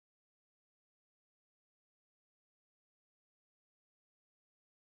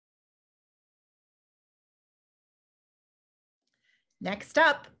Next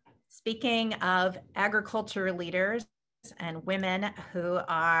up, speaking of agriculture leaders and women who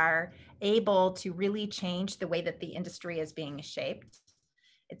are able to really change the way that the industry is being shaped,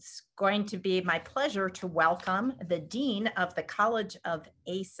 it's going to be my pleasure to welcome the Dean of the College of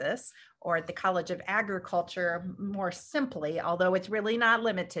ACES, or the College of Agriculture more simply, although it's really not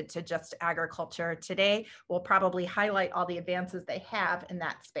limited to just agriculture. Today, we'll probably highlight all the advances they have in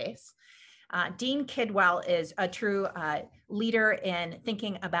that space. Dean Kidwell is a true leader in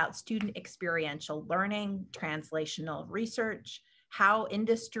thinking about student experiential learning, translational research, how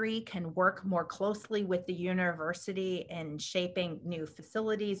industry can work more closely with the university in shaping new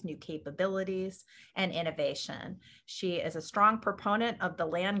facilities, new capabilities, and innovation. She is a strong proponent of the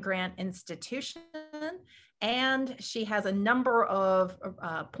land grant institution, and she has a number of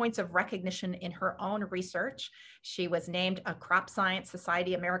points of recognition in her own research. She was named a Crop Science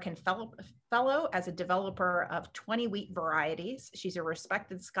Society American Fellow as a developer of 20 wheat varieties. She's a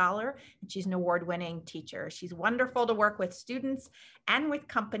respected scholar, and she's an award-winning teacher. She's wonderful to work with students and with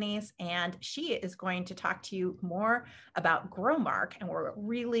companies, and she is going to talk to you more about GROWMARK, and we're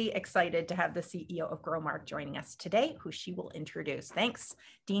really excited to have the CEO of GROWMARK joining us today, who she will introduce. Thanks,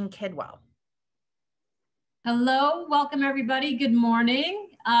 Dean Kidwell. Hello, welcome everybody. Good morning.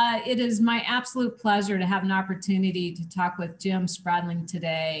 It is my absolute pleasure to have an opportunity to talk with Jim Spradlin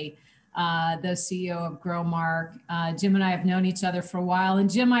today, the CEO of GROWMARK. Jim and I have known each other for a while. And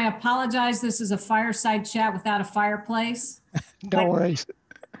Jim, I apologize. This is a fireside chat without a fireplace. No worries.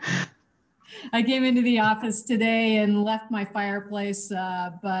 I came into the office today and left my fireplace,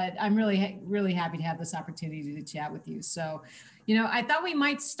 but I'm really happy to have this opportunity to chat with you. So, I thought we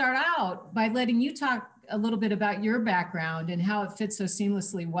might start out by letting you talk a little bit about your background and how it fits so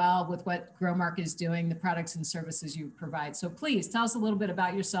seamlessly well with what GROWMARK is doing, the products and services you provide. So please tell us a little bit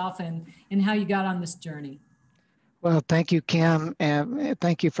about yourself and how you got on this journey. Well, thank you, Kim, and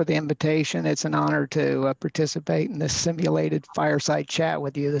thank you for the invitation. It's an honor to participate in this simulated fireside chat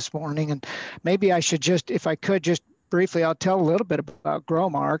with you this morning. And maybe I should just, if I could, just briefly, I'll tell a little bit about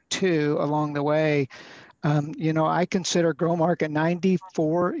GROWMARK too along the way. I consider GROWMARK a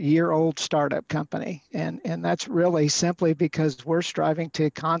 94-year-old startup company, and that's really simply because we're striving to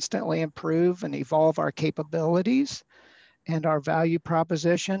constantly improve and evolve our capabilities and our value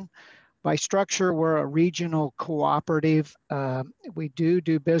proposition. By structure, we're a regional cooperative. We do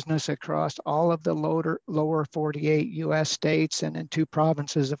business across all of the lower 48 U.S. states and in 2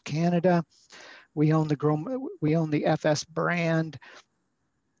 provinces of Canada. We own the FS brand.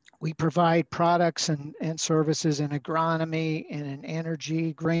 We provide products and services in agronomy and in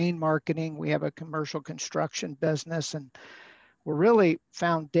energy, grain marketing. We have a commercial construction business, and we're really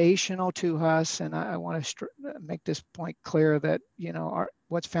foundational to us. And I want to make this point clear that,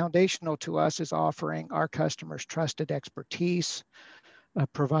 what's foundational to us is offering our customers trusted expertise,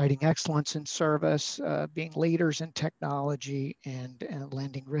 providing excellence in service, being leaders in technology, and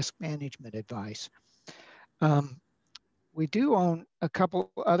lending risk management advice. We do own a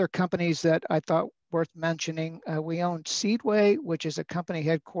couple other companies that I thought worth mentioning. We own Seedway, which is a company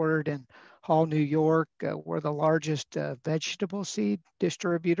headquartered in Hall, New York. We're the largest vegetable seed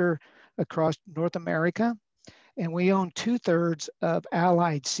distributor across North America. And we own 2/3 of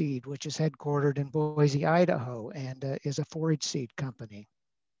Allied Seed, which is headquartered in Boise, Idaho, and is a forage seed company.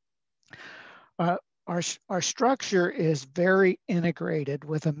 Our structure is very integrated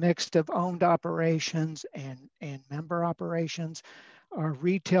with a mix of owned operations and member operations. Our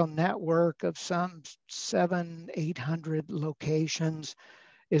retail network of some 700-800 locations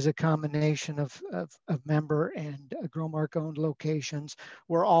is a combination of member and GROWMARK owned locations.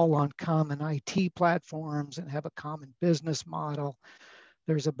 We're all on common IT platforms and have a common business model.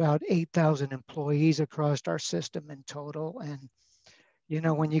 There's about 8,000 employees across our system in total. And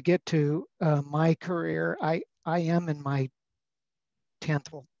when you get to my career, I am in my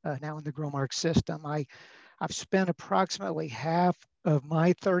 10th now in the GROWMARK system. I've spent approximately half of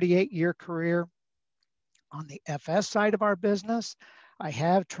my 38-year career on the FS side of our business. I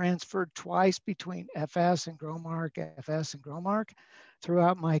have transferred twice between FS and GROWMARK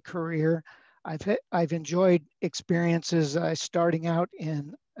throughout my career. I've enjoyed experiences starting out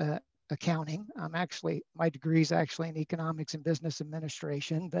in accounting. My degree is actually in economics and business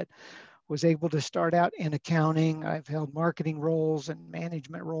administration, but was able to start out in accounting. I've held marketing roles and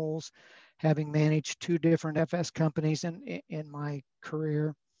management roles, having managed 2 different FS companies in my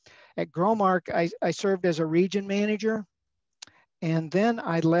career. At GROWMARK, I served as a region manager, and then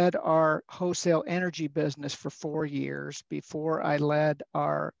I led our wholesale energy business for 4 years before I led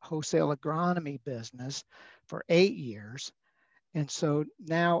our wholesale agronomy business for 8 years. And so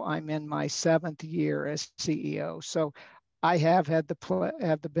now I'm in my 7th year as CEO. So I have had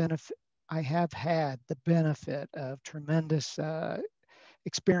the benefit. I have had the benefit of tremendous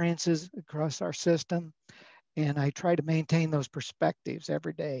experiences across our system, and I try to maintain those perspectives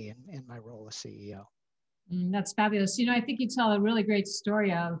every day in my role as CEO. That's fabulous. You know, I think you tell a really great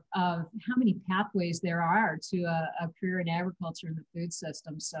story of how many pathways there are to a career in agriculture and the food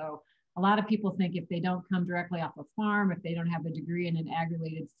system. So a lot of people think if they don't come directly off a farm, if they don't have a degree in an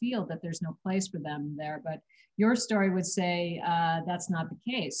ag-related field, that there's no place for them there. But your story would say that's not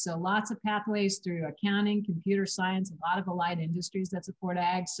the case. So lots of pathways through accounting, computer science, a lot of allied industries that support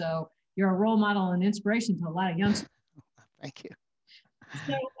ag. So you're a role model and inspiration to a lot of youngsters. Thank you.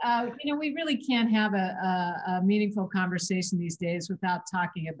 So, you know, we really can't have a meaningful conversation these days without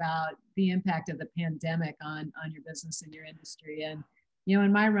talking about the impact of the pandemic on your business and your industry. And, you know,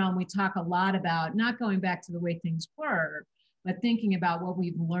 in my realm, we talk a lot about not going back to the way things were, but thinking about what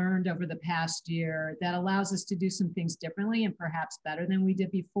we've learned over the past year that allows us to do some things differently and perhaps better than we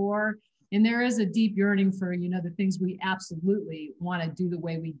did before. And there is a deep yearning for, you know, the things we absolutely want to do the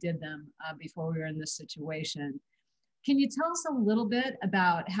way we did them before we were in this situation. Can you tell us a little bit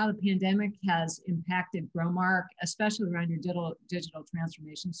about how the pandemic has impacted GROWMARK, especially around your digital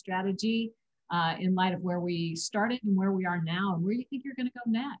transformation strategy, in light of where we started and where we are now, and where you think you're going to go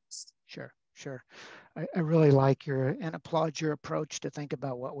next? Sure, sure. I really like and applaud your approach to think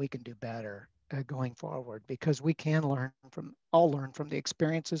about what we can do better going forward, because we can all learn from the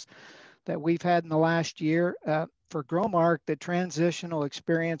experiences that we've had in the last year. For GROWMARK, the transitional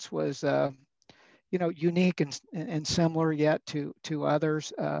experience was unique and similar yet to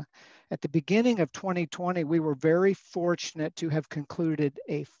others. At the beginning of 2020, we were very fortunate to have concluded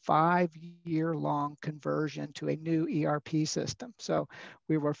a 5-year-long conversion to a new ERP system. So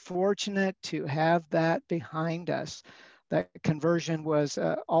we were fortunate to have that behind us. That conversion was,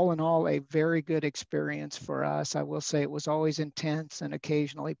 all in all, a very good experience for us. I will say it was always intense and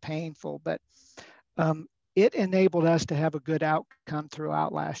occasionally painful, but it enabled us to have a good outcome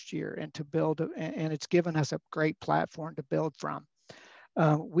throughout last year and to build, and it's given us a great platform to build from.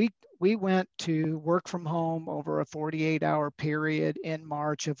 We went to work from home over a 48-hour period in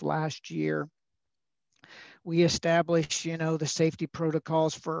March of last year. We established, the safety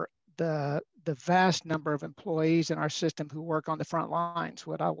protocols for the vast number of employees in our system who work on the front lines,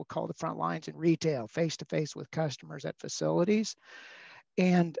 what I will call the front lines in retail, face-to-face with customers at facilities.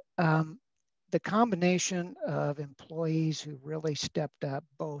 And the combination of employees who really stepped up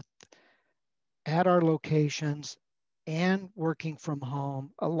both at our locations and working from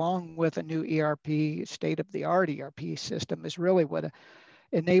home, along with a new ERP, state-of-the-art ERP system, is really what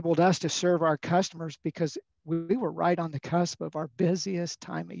enabled us to serve our customers, because we were right on the cusp of our busiest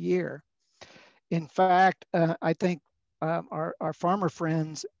time of year. In fact, I think our farmer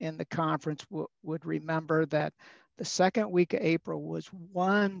friends in the conference would remember that the second week of April was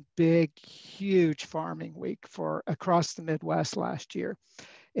one big, huge farming week for across the Midwest last year.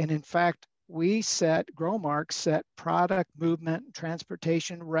 And in fact, GROWMARK set product movement and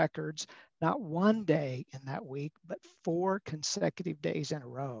transportation records, not one day in that week, but 4 consecutive days in a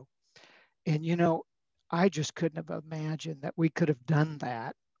row. And, I just couldn't have imagined that we could have done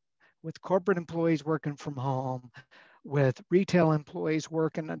that with corporate employees working from home, with retail employees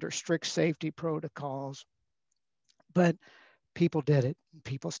working under strict safety protocols. But people did it, and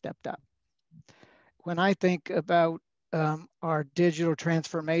people stepped up. When I think about our digital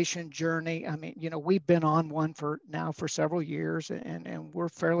transformation journey, I mean, we've been on one for several years, and we're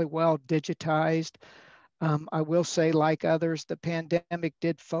fairly well digitized. I will say, like others, the pandemic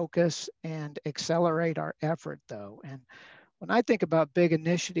did focus and accelerate our effort, though. And when I think about big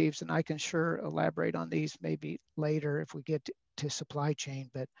initiatives, and I can sure elaborate on these maybe later if we get to supply chain,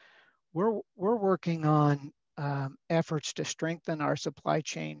 but we're working on efforts to strengthen our supply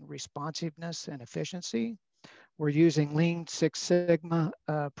chain responsiveness and efficiency. We're using Lean Six Sigma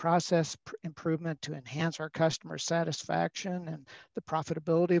process improvement to enhance our customer satisfaction and the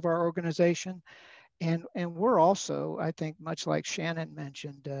profitability of our organization. And we're also, I think, much like Shannon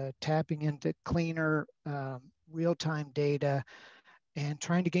mentioned, tapping into cleaner real-time data and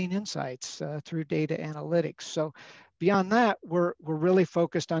trying to gain insights through data analytics. So beyond that, we're really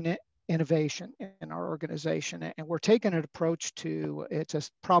focused on innovation in our organization, and we're taking an approach it's a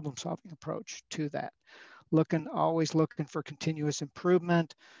problem-solving approach to that. Always looking for continuous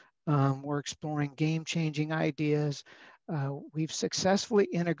improvement. We're exploring game-changing ideas. We've successfully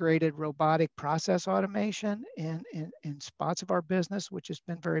integrated robotic process automation in spots of our business, which has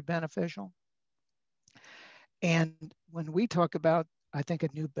been very beneficial. And when we talk about, I think, a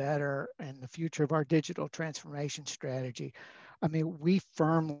new, better, and the future of our digital transformation strategy, I mean, we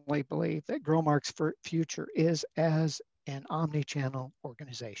firmly believe that GROWMARK's future is as and omni-channel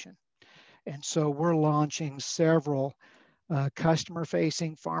organization. And so we're launching several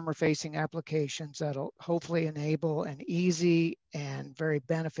customer-facing, farmer-facing applications that'll hopefully enable an easy and very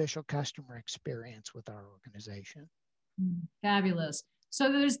beneficial customer experience with our organization. Fabulous.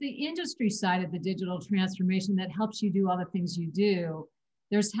 So there's the industry side of the digital transformation that helps you do all the things you do.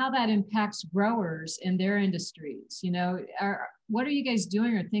 There's how that impacts growers in their industries. You know, what are you guys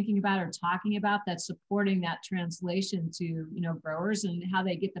doing or thinking about or talking about that's supporting that translation to, you know, growers and how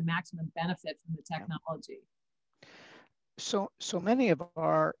they get the maximum benefit from the technology? So many of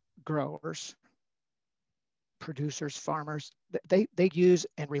our growers, producers, farmers, they use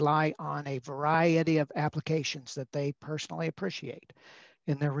and rely on a variety of applications that they personally appreciate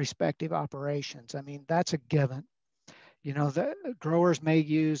in their respective operations. I mean, that's a given. You know, the growers may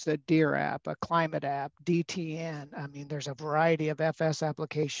use the Deer app, a climate app, DTN. I mean, there's a variety of FS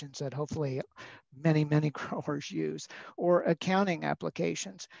applications that hopefully many growers use, or accounting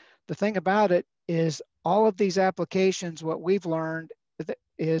applications. The thing about it is all of these applications, what we've learned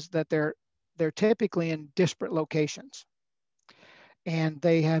is that they're typically in disparate locations and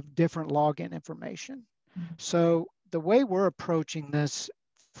they have different login information. So the way we're approaching this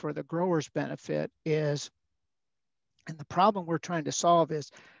for the growers' benefit is, and the problem we're trying to solve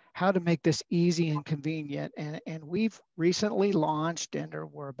is how to make this easy and convenient. And we've recently launched and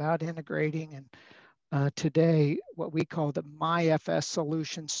we're about integrating and today what we call the MyFS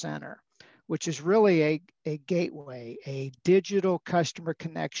Solution Center, which is really a gateway, a digital customer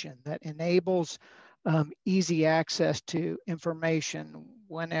connection that enables easy access to information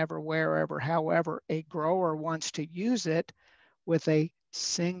whenever, wherever, however a grower wants to use it, with a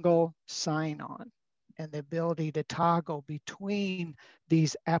single sign-on and the ability to toggle between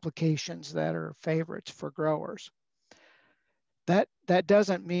these applications that are favorites for growers. That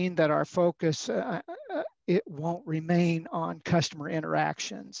doesn't mean that our focus it won't remain on customer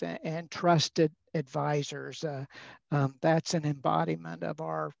interactions and trusted advisors. That's an embodiment of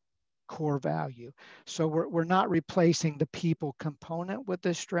our core value. So we're not replacing the people component with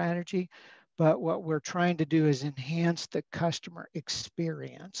this strategy, but what we're trying to do is enhance the customer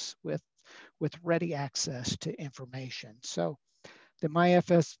experience with ready access to information. So the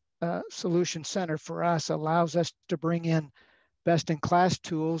MyFS Solution Center for us allows us to bring in best-in-class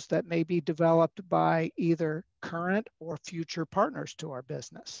tools that may be developed by either current or future partners to our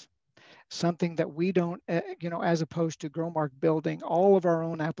business. Something that we don't, you know, as opposed to GROWMARK building all of our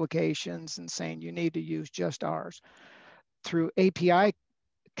own applications and saying you need to use just ours. Through API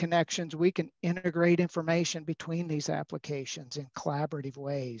connections, we can integrate information between these applications in collaborative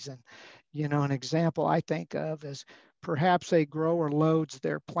ways. And, you know, an example I think of is perhaps a grower loads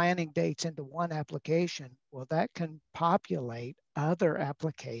their planting dates into one application. Well, that can populate other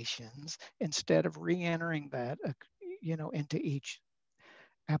applications instead of re-entering that, you know, into each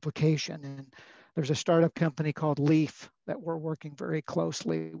application. And there's a startup company called Leaf that we're working very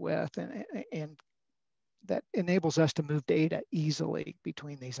closely with, and that enables us to move data easily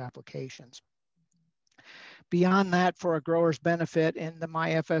between these applications. Beyond that, for a grower's benefit, in the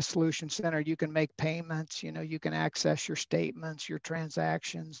MyFS Solution Center, you can make payments, you know, you can access your statements, your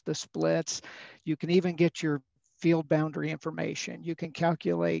transactions, the splits. You can even get your field boundary information. You can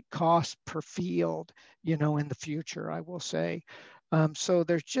calculate cost per field, you know, in the future, I will say. So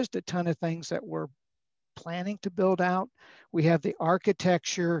there's just a ton of things that we're planning to build out. We have the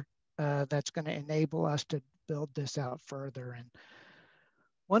architecture that's going to enable us to build this out further. And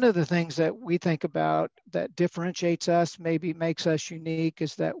one of the things that we think about that differentiates us, maybe makes us unique,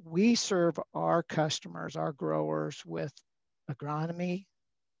 is that we serve our customers, our growers, with agronomy,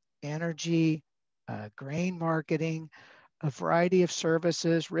 energy, grain marketing, a variety of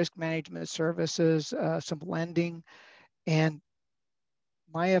services, risk management services, some lending, and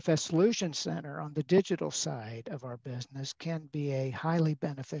MyFS Solution Center on the digital side of our business can be a highly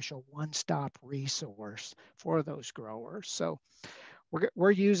beneficial one-stop resource for those growers. So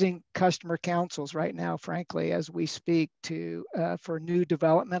we're using customer councils right now, frankly, as we speak, to for new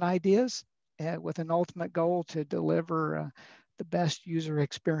development ideas with an ultimate goal to deliver the best user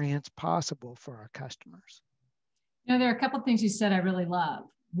experience possible for our customers. You know, there are a couple of things you said I really love.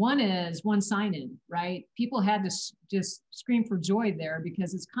 One is one sign-in, right? People had to just scream for joy there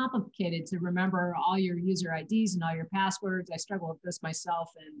because it's complicated to remember all your user IDs and all your passwords. I struggle with this myself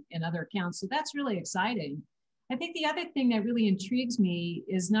and other accounts. So that's really exciting. I think the other thing that really intrigues me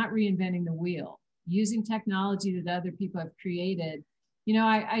is not reinventing the wheel, using technology that other people have created. You know,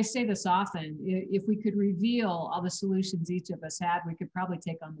 I say this often, if we could reveal all the solutions each of us had, we could probably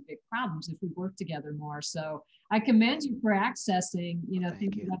take on the big problems if we work together more. So I commend you for accessing, you know,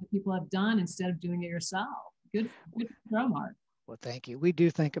 things that other people have done instead of doing it yourself. Good for GROWMARK. Well, thank you. We do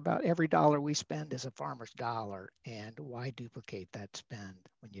think about every dollar we spend is a farmer's dollar, and why duplicate that spend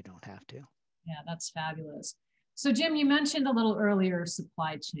when you don't have to? Yeah, that's fabulous. So Jim, you mentioned a little earlier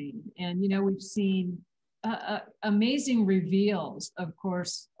supply chain, and we've seen amazing reveals, of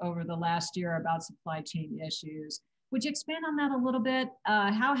course, over the last year about supply chain issues. Would you expand on that a little bit?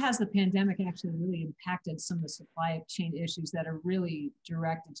 How has the pandemic actually really impacted some of the supply chain issues that are really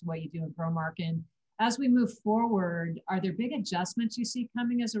directed to what you do in GROWMARK? And as we move forward, are there big adjustments you see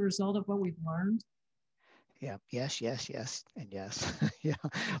coming as a result of what we've learned? Yeah. Yes. Yes. Yes. And yes. Yeah.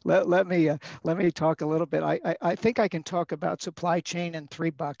 Let me talk a little bit. I think I can talk about supply chain in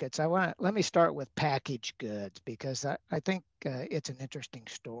three buckets. Let me start with packaged goods because I think it's an interesting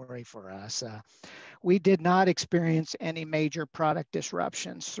story for us. We did not experience any major product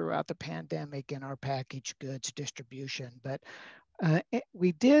disruptions throughout the pandemic in our packaged goods distribution, but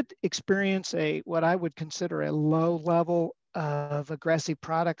we did experience what I would consider a low level of aggressive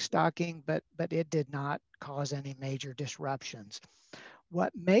product stocking, but it did not cause any major disruptions.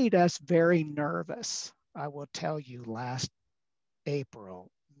 What made us very nervous, I will tell you, last April,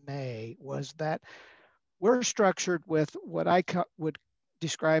 May, was that we're structured with what I would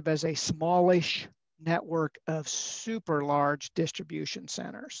describe as a smallish network of super large distribution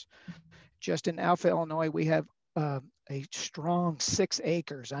centers. Just in Alpha, Illinois, we have a strong 6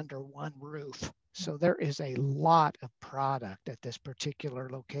 acres under one roof. So there is a lot of product at this particular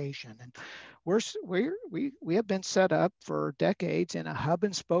location. And we have been set up for decades in a hub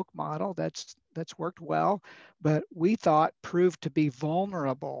and spoke model that's worked well, but we thought proved to be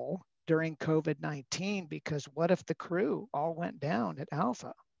vulnerable during COVID-19 because what if the crew all went down at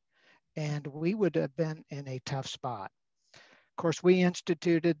Alpha? And we would have been in a tough spot. Of course, we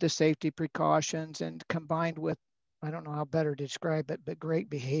instituted the safety precautions and combined with, I don't know how better to describe it, but great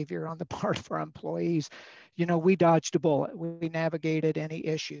behavior on the part of our employees, we dodged a bullet. We navigated any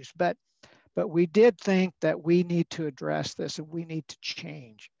issues, but we did think that we need to address this and we need to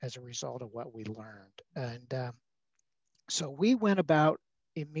change as a result of what we learned. And so we went about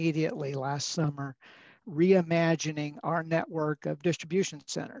immediately last summer reimagining our network of distribution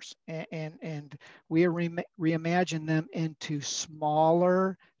centers, and we reimagined them into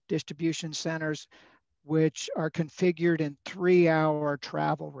smaller distribution centers which are configured in 3-hour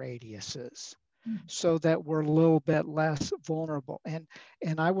travel radiuses so that we're a little bit less vulnerable. And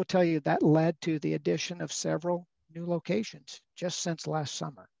I will tell you that led to the addition of several new locations just since last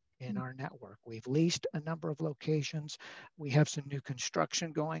summer in our network. We've leased a number of locations. We have some new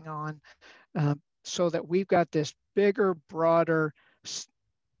construction going on. So that we've got this bigger, broader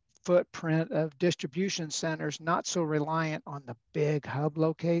footprint of distribution centers, not so reliant on the big hub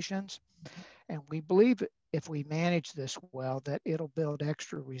locations. And we believe if we manage this well, that it'll build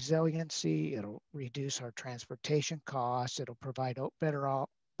extra resiliency, it'll reduce our transportation costs, it'll provide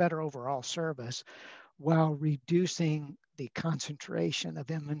better overall service while reducing the concentration of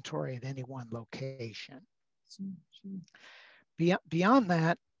inventory at any one location. Beyond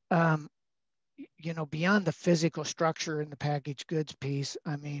that, beyond the physical structure in the packaged goods piece,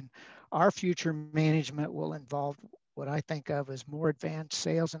 I mean, our future management will involve what I think of as more advanced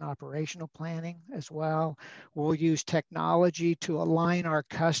sales and operational planning as well. We'll use technology to align our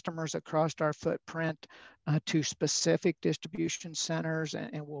customers across our footprint to specific distribution centers,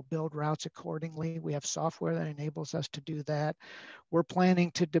 and we'll build routes accordingly. We have software that enables us to do that. We're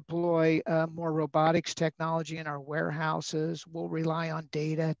planning to deploy more robotics technology in our warehouses. We'll rely on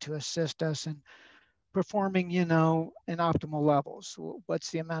data to assist us in performing, in optimal levels.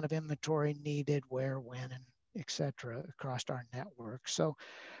 What's the amount of inventory needed, where, when, and et cetera, across our network. So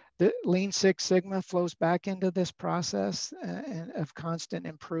the Lean Six Sigma flows back into this process of constant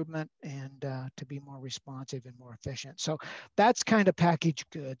improvement and to be more responsive and more efficient. So that's kind of packaged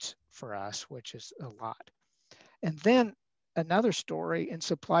goods for us, which is a lot. And then another story in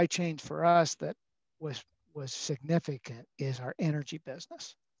supply chains for us that was significant is our energy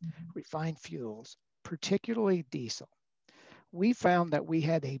business, refined fuels, particularly diesel. We found that we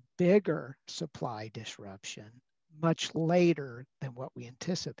had a bigger supply disruption much later than what we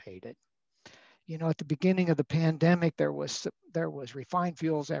anticipated. At the beginning of the pandemic, there was refined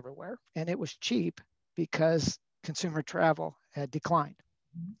fuels everywhere, and it was cheap because consumer travel had declined.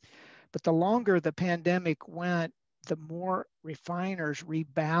 But the longer the pandemic went, the more refiners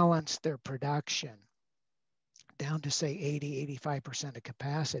rebalanced their production down to say 80-85% of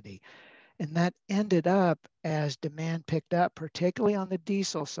capacity. And that ended up as demand picked up, particularly on the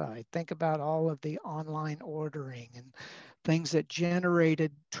diesel side. Think about all of the online ordering and things that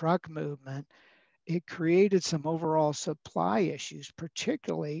generated truck movement. It created some overall supply issues,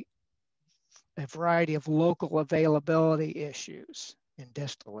 particularly a variety of local availability issues in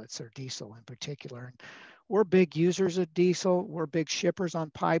distillates or diesel in particular. And we're big users of diesel. We're big shippers on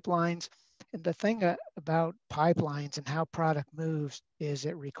pipelines. And the thing about pipelines and how product moves is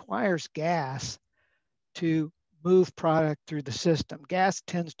it requires gas to move product through the system. Gas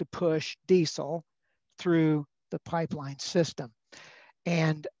tends to push diesel through the pipeline system.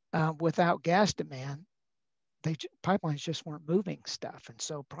 And without gas demand, pipelines just weren't moving stuff. And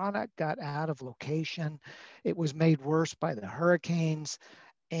so product got out of location. It was made worse by the hurricanes.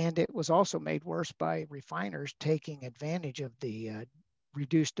 And it was also made worse by refiners taking advantage of the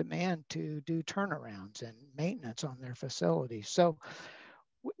reduced demand to do turnarounds and maintenance on their facilities. So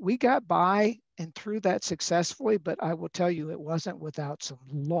we got by and through that successfully, but I will tell you, it wasn't without some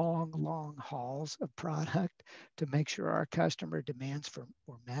long, long hauls of product to make sure our customer demands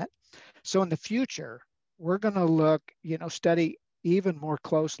were met. So in the future, we're going to look, study even more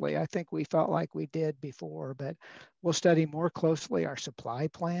closely. I think we felt like we did before, but we'll study more closely our supply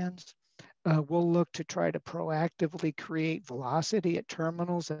plans. We'll look to try to proactively create velocity at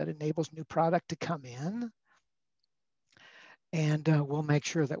terminals that enables new product to come in. And we'll make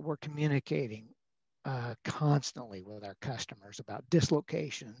sure that we're communicating constantly with our customers about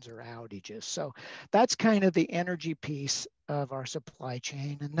dislocations or outages. So that's kind of the energy piece of our supply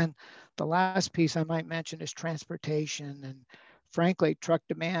chain. And then the last piece I might mention is transportation. And frankly, truck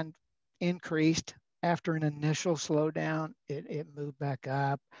demand increased after an initial slowdown. It moved back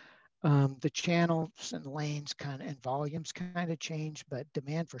up. The channels and lanes and volumes kind of changed, but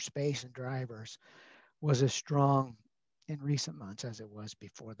demand for space and drivers was as strong in recent months as it was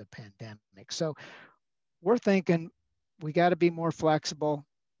before the pandemic. So we're thinking we got to be more flexible,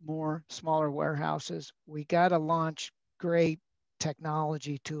 more smaller warehouses. We got to launch great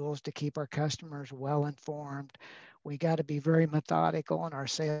technology tools to keep our customers well informed. We got to be very methodical in our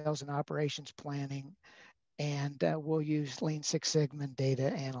sales and operations planning. And we'll use Lean Six Sigma and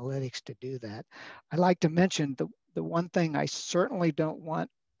data analytics to do that. I'd like to mention the one thing I certainly don't want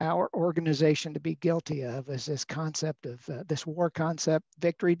our organization to be guilty of is this concept of this war concept,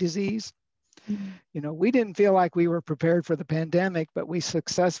 victory disease. Mm-hmm. We didn't feel like we were prepared for the pandemic, but we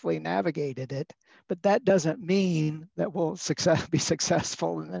successfully navigated it. But that doesn't mean that we'll be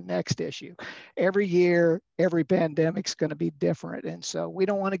successful in the next issue. Every year, every pandemic's going to be different. And so we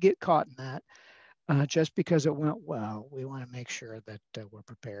don't want to get caught in that. Just because it went well, we want to make sure that we're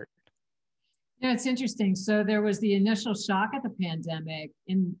prepared. Yeah, it's interesting. So there was the initial shock at the pandemic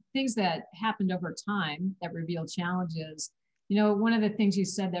and things that happened over time that revealed challenges. One of the things you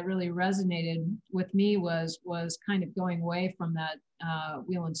said that really resonated with me was kind of going away from that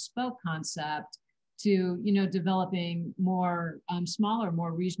wheel and spoke concept to, developing more smaller,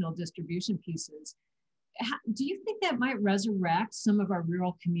 more regional distribution pieces. Do you think that might resurrect some of our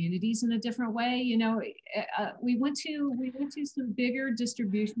rural communities in a different way? We went to some bigger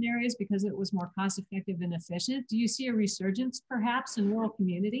distribution areas because it was more cost effective and efficient. Do you see a resurgence perhaps in rural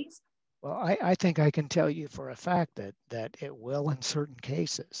communities? Well, I think I can tell you for a fact that it will in certain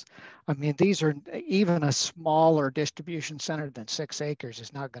cases. I mean, these are even a smaller distribution center than 6 acres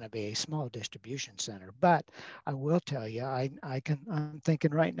is not going to be a small distribution center. But I will tell you, I'm thinking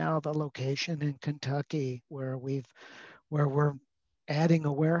right now of a location in Kentucky where we're adding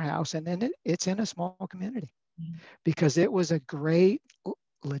a warehouse, and then it's in a small community because it was a great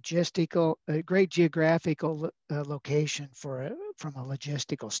a great geographical location from a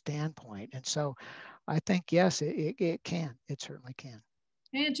logistical standpoint. And so I think, yes, it certainly can.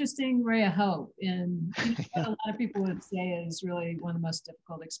 Interesting ray of hope. And what a lot of people would say is really one of the most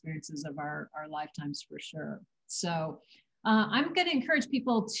difficult experiences of our lifetimes for sure. So I'm going to encourage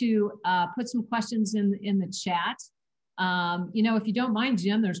people to put some questions in the chat. If you don't mind,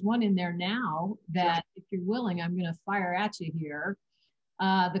 Jim, there's one in there now that if you're willing, I'm going to fire at you here.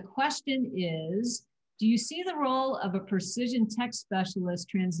 The question is, do you see the role of a precision tech specialist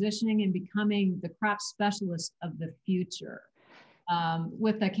transitioning and becoming the crop specialist of the future?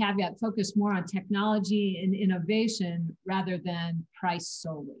 With a caveat, focus more on technology and innovation rather than price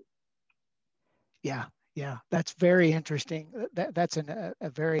solely. Yeah, that's very interesting. That's a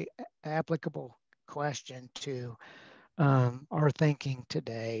very applicable question to our thinking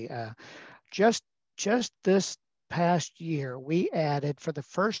today. Just this past year, we added for the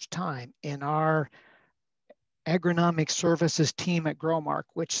first time in our agronomic services team at GROWMARK,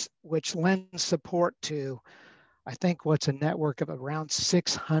 which lends support to, I think, what's a network of around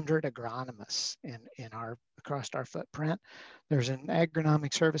 600 agronomists across our footprint. There's an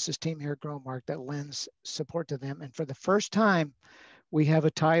agronomic services team here at GROWMARK that lends support to them. And for the first time, we have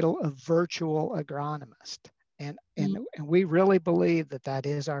a title of virtual agronomist. And we really believe that that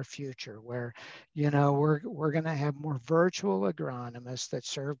is our future, where, we're going to have more virtual agronomists that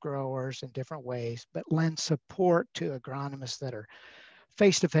serve growers in different ways, but lend support to agronomists that are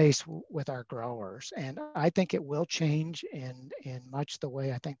face to face with our growers. And I think it will change in much the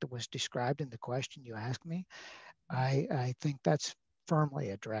way I think that was described in the question you asked me. I think that's firmly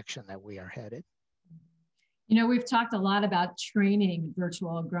a direction that we are headed. We've talked a lot about training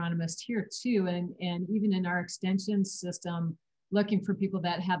virtual agronomists here too, and even in our extension system, looking for people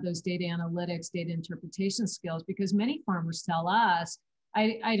that have those data analytics, data interpretation skills, because many farmers tell us,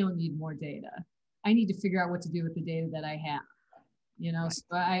 I don't need more data. I need to figure out what to do with the data that I have. Right.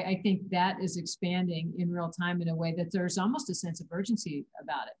 So I think that is expanding in real time in a way that there's almost a sense of urgency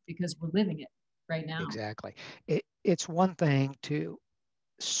about it because we're living it right now. Exactly. It's one thing to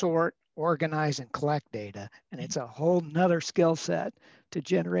sort, organize, and collect data, and it's a whole nother skill set to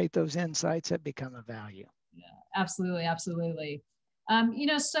generate those insights that become of value. Yeah, absolutely, absolutely.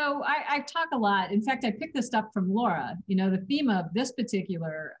 So I talk a lot. In fact, I picked this up from Laura. The theme of this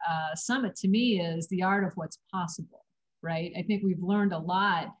particular summit to me is the art of what's possible, right? I think we've learned a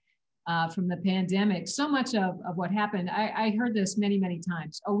lot from the pandemic. So much of what happened, I heard this many, many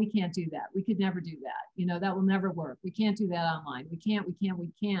times. Oh, we can't do that. We could never do that. That will never work. We can't do that online. We can't.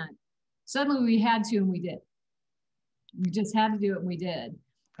 Suddenly we had to, and we did. We just had to do it, and we did.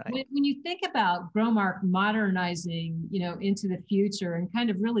 Right. When you think about GROWMARK modernizing, into the future and kind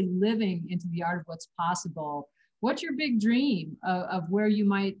of really living into the art of what's possible, what's your big dream of where you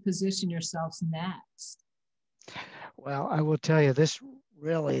might position yourselves next? Well, I will tell you, this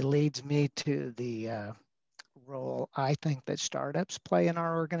really leads me to the role I think that startups play in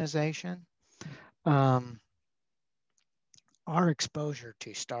our organization. Our exposure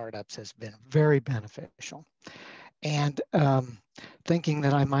to startups has been very beneficial. And thinking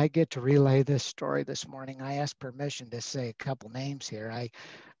that I might get to relay this story this morning, I asked permission to say a couple names here.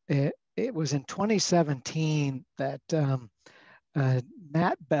 It was in 2017 that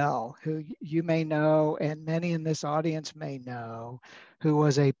Matt Bell, who you may know and many in this audience may know, who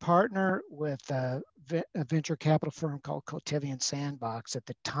was a partner with a venture capital firm called Cultivian Sandbox at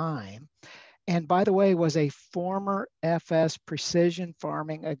the time, and by the way, was a former FS precision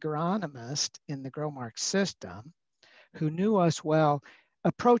farming agronomist in the GROWMARK system, who knew us well,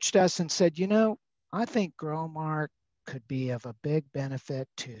 approached us and said, I think GROWMARK could be of a big benefit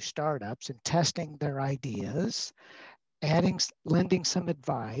to startups in testing their ideas, lending some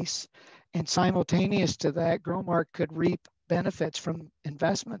advice, and simultaneous to that, GROWMARK could reap benefits from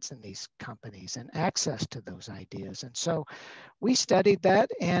investments in these companies and access to those ideas. And so we studied that,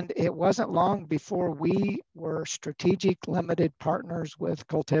 and it wasn't long before we were strategic limited partners with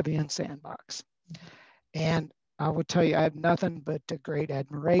Cultivian Sandbox. And I will tell you, I have nothing but a great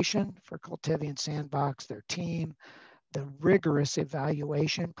admiration for Cultivian Sandbox, their team, the rigorous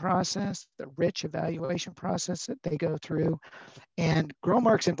evaluation process, the rich evaluation process that they go through, and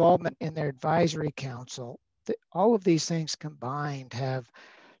GROWMARK's involvement in their advisory council. All of these things combined have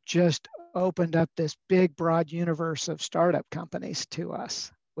just opened up this big, broad universe of startup companies to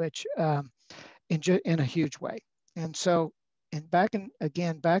us, which in a huge way. And so, back in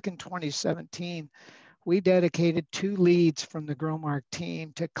 2017, we dedicated 2 leads from the GROWMARK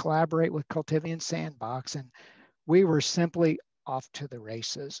team to collaborate with Cultivian Sandbox, and we were simply off to the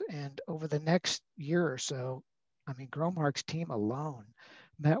races. And over the next year or so, GROWMARK's team alone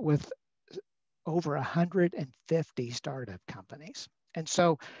met with over 150 startup companies. And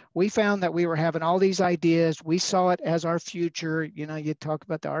so we found that we were having all these ideas. We saw it as our future. You talk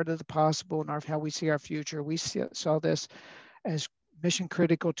about the art of the possible and how we see our future. We saw this as mission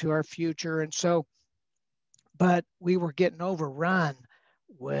critical to our future. And so, but we were getting overrun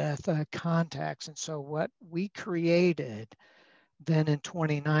with contacts. And so what we created then in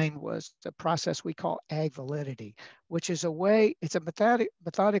 29 was the process we call ag validity, which is it's a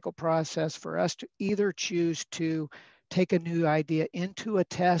methodical process for us to either choose to take a new idea into a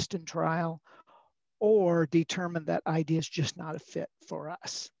test and trial, or determine that idea is just not a fit for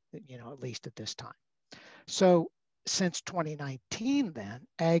us, at least at this time. So since 2019 then,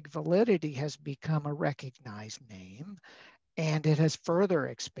 ag validity has become a recognized name, and it has further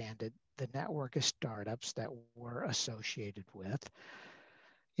expanded the network of startups that we're associated with.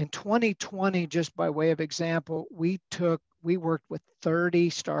 In 2020, just by way of example, we worked with 30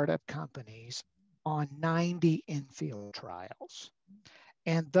 startup companies on 90 in-field trials.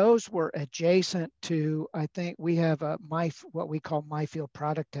 And those were adjacent to, I think we have what we call MyField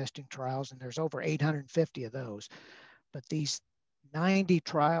product testing trials, and there's over 850 of those. But these 90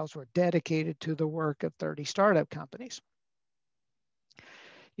 trials were dedicated to the work of 30 startup companies.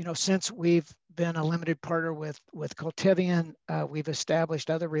 since we've been a limited partner with Cultivian, we've established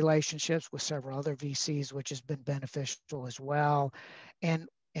other relationships with several other VCs, which has been beneficial as well. And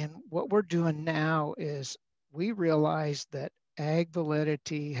what we're doing now is we realize that ag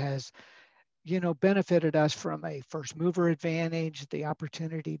validity has, benefited us from a first mover advantage, the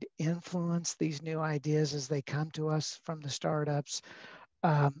opportunity to influence these new ideas as they come to us from the startups.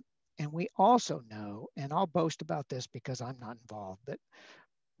 And we also know, and I'll boast about this because I'm not involved, but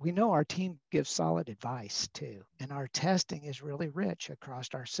we know our team gives solid advice too. And our testing is really rich across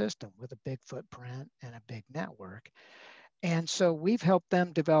our system with a big footprint and a big network. And so we've helped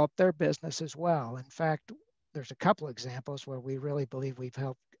them develop their business as well. In fact, there's a couple examples where we really believe we've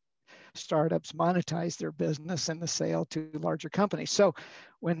helped startups monetize their business and the sale to larger companies. So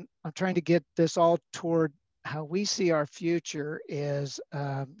when I'm trying to get this all toward how we see our future is,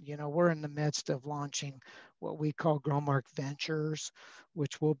 we're in the midst of launching what we call GROWMARK Ventures,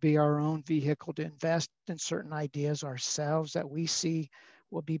 which will be our own vehicle to invest in certain ideas ourselves that we see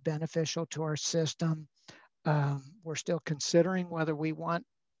will be beneficial to our system. We're still considering whether we want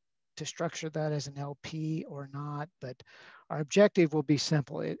to structure that as an LP or not, but our objective will be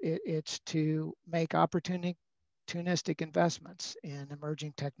simple. It's to make opportunistic investments in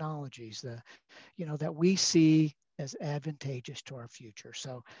emerging technologies that we see as advantageous to our future.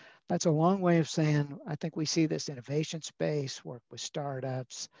 So that's a long way of saying, I think we see this innovation space, work with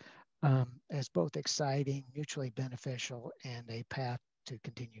startups, as both exciting, mutually beneficial, and a path to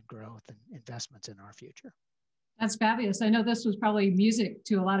continued growth and investments in our future. That's fabulous. I know this was probably music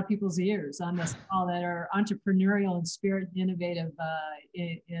to a lot of people's ears on this call that are entrepreneurial and spirit innovative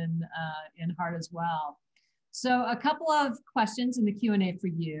in heart as well. So a couple of questions in the Q&A for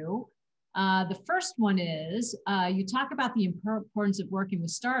you. The first one is, you talk about the importance of working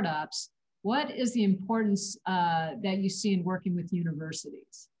with startups. What is the importance that you see in working with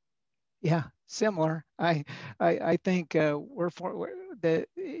universities? Yeah, similar. I think the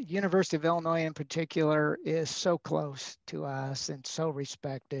University of Illinois in particular is so close to us and so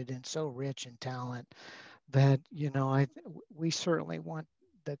respected and so rich in talent that, we certainly want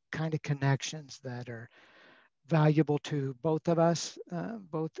the kind of connections that are valuable to both of us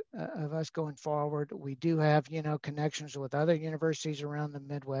going forward. We do have, connections with other universities around the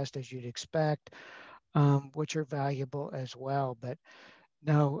Midwest, as you'd expect, which are valuable as well. But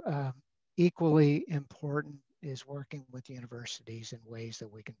no, equally important is working with universities in ways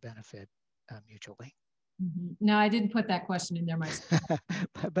that we can benefit mutually. Mm-hmm. No, I didn't put that question in there myself.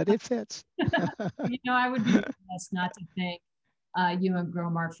 but it fits. I would be remiss not to thank you and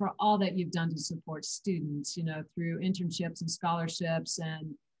GROWMARK for all that you've done to support students, through internships and scholarships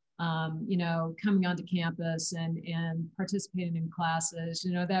and, coming onto campus and participating in classes.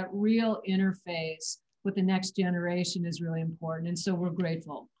 That real interface with the next generation is really important. And so we're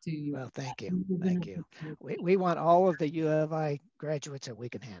grateful to you. Well, thank you. Thank you. We want all of the U of I graduates that we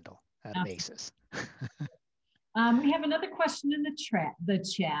can handle at a basis. We have another question in the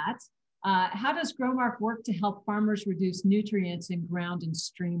chat. How does GROWMARK work to help farmers reduce nutrients in ground and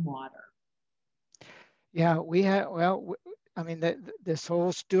stream water? Yeah, we have, this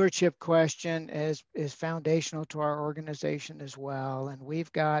whole stewardship question is foundational to our organization as well. And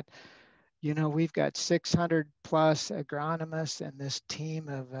we've got 600 plus agronomists and this team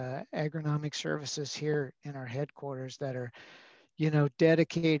of agronomic services here in our headquarters that are,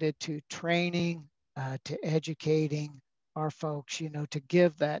 dedicated to training, to educating our folks, to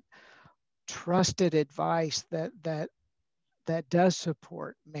give that trusted advice that does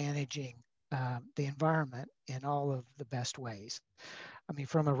support managing the environment in all of the best ways.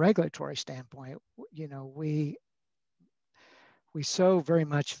 From a regulatory standpoint, we so very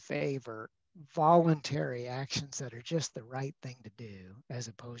much favor voluntary actions that are just the right thing to do, as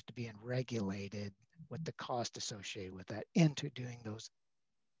opposed to being regulated with the cost associated with that into doing those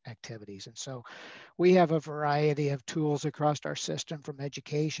activities. And so we have a variety of tools across our system, from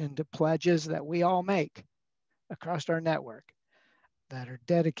education to pledges that we all make across our network that are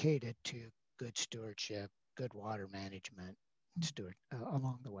dedicated to good stewardship, good water management,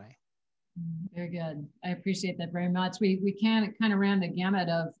 along the way. Very good. I appreciate that very much. We kind of ran the gamut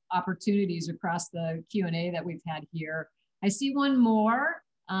of opportunities across the Q&A that we've had here. I see one more.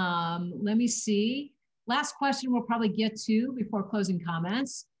 Let me see. Last question we'll probably get to before closing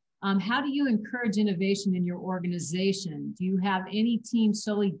comments. How do you encourage innovation in your organization? Do you have any team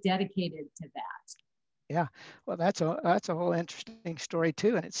solely dedicated to that? Yeah, well, that's a whole interesting story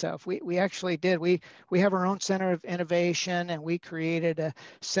too in itself. We actually did. We have our own Center of Innovation, and we created a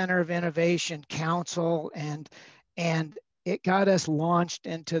Center of Innovation Council, and it got us launched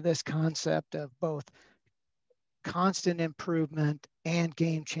into this concept of both constant improvement and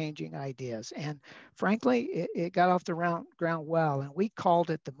game-changing ideas. And frankly, it got off the ground well, and we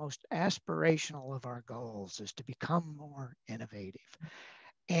called it the most aspirational of our goals is to become more innovative.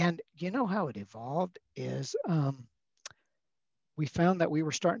 And you know how it evolved is we found that we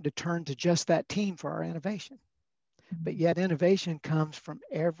were starting to turn to just that team for our innovation. But yet innovation comes from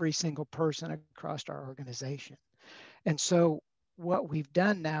every single person across our organization. And so what we've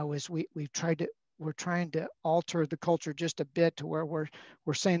done now is we're trying to alter the culture just a bit to where we're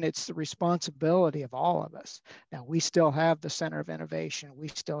saying it's the responsibility of all of us. Now, we still have the Center of Innovation. We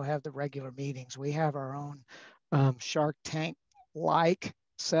still have the regular meetings. We have our own Shark Tank-like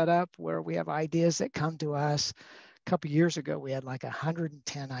setup where we have ideas that come to us. A couple of years ago, we had like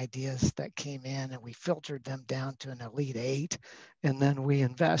 110 ideas that came in, and we filtered them down to an elite 8, and then we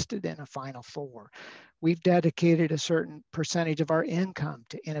invested in a final 4. We've dedicated a certain percentage of our income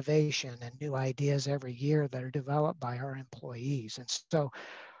to innovation and new ideas every year that are developed by our employees. And so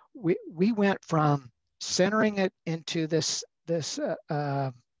we went from centering it into this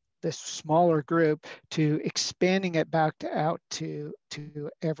smaller group to expanding it out to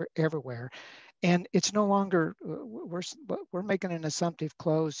everywhere. And it's no longer, we're making an assumptive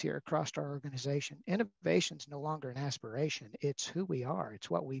close here across our organization. Innovation is no longer an aspiration. It's who we are. It's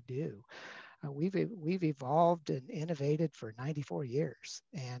what we do. We've evolved and innovated for 94 years.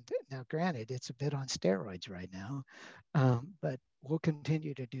 And now granted, it's a bit on steroids right now, but we'll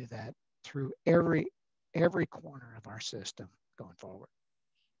continue to do that through every corner of our system going forward.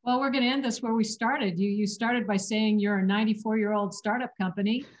 Well, we're going to end this where we started. You started by saying you're a 94-year-old startup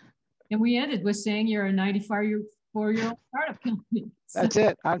company, and we ended with saying you're a 94-year-old startup company. So, that's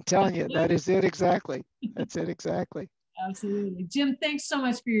it. I'm telling you, that is it exactly. That's it exactly. Absolutely. Jim, thanks so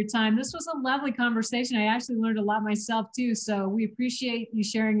much for your time. This was a lovely conversation. I actually learned a lot myself too. So we appreciate you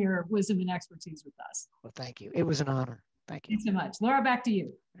sharing your wisdom and expertise with us. Well, thank you. It was an honor. Thank you. Thanks so much. Laura, back to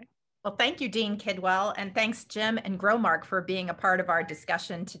you. Well, thank you, Dean Kidwell, and thanks, Jim and GROWMARK, for being a part of our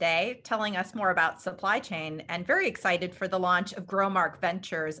discussion today, telling us more about supply chain, and very excited for the launch of GROWMARK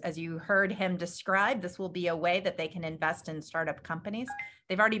Ventures. As you heard him describe, this will be a way that they can invest in startup companies.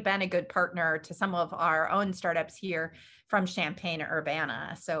 They've already been a good partner to some of our own startups here from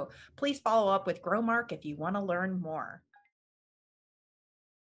Champaign-Urbana. So please follow up with GROWMARK if you want to learn more.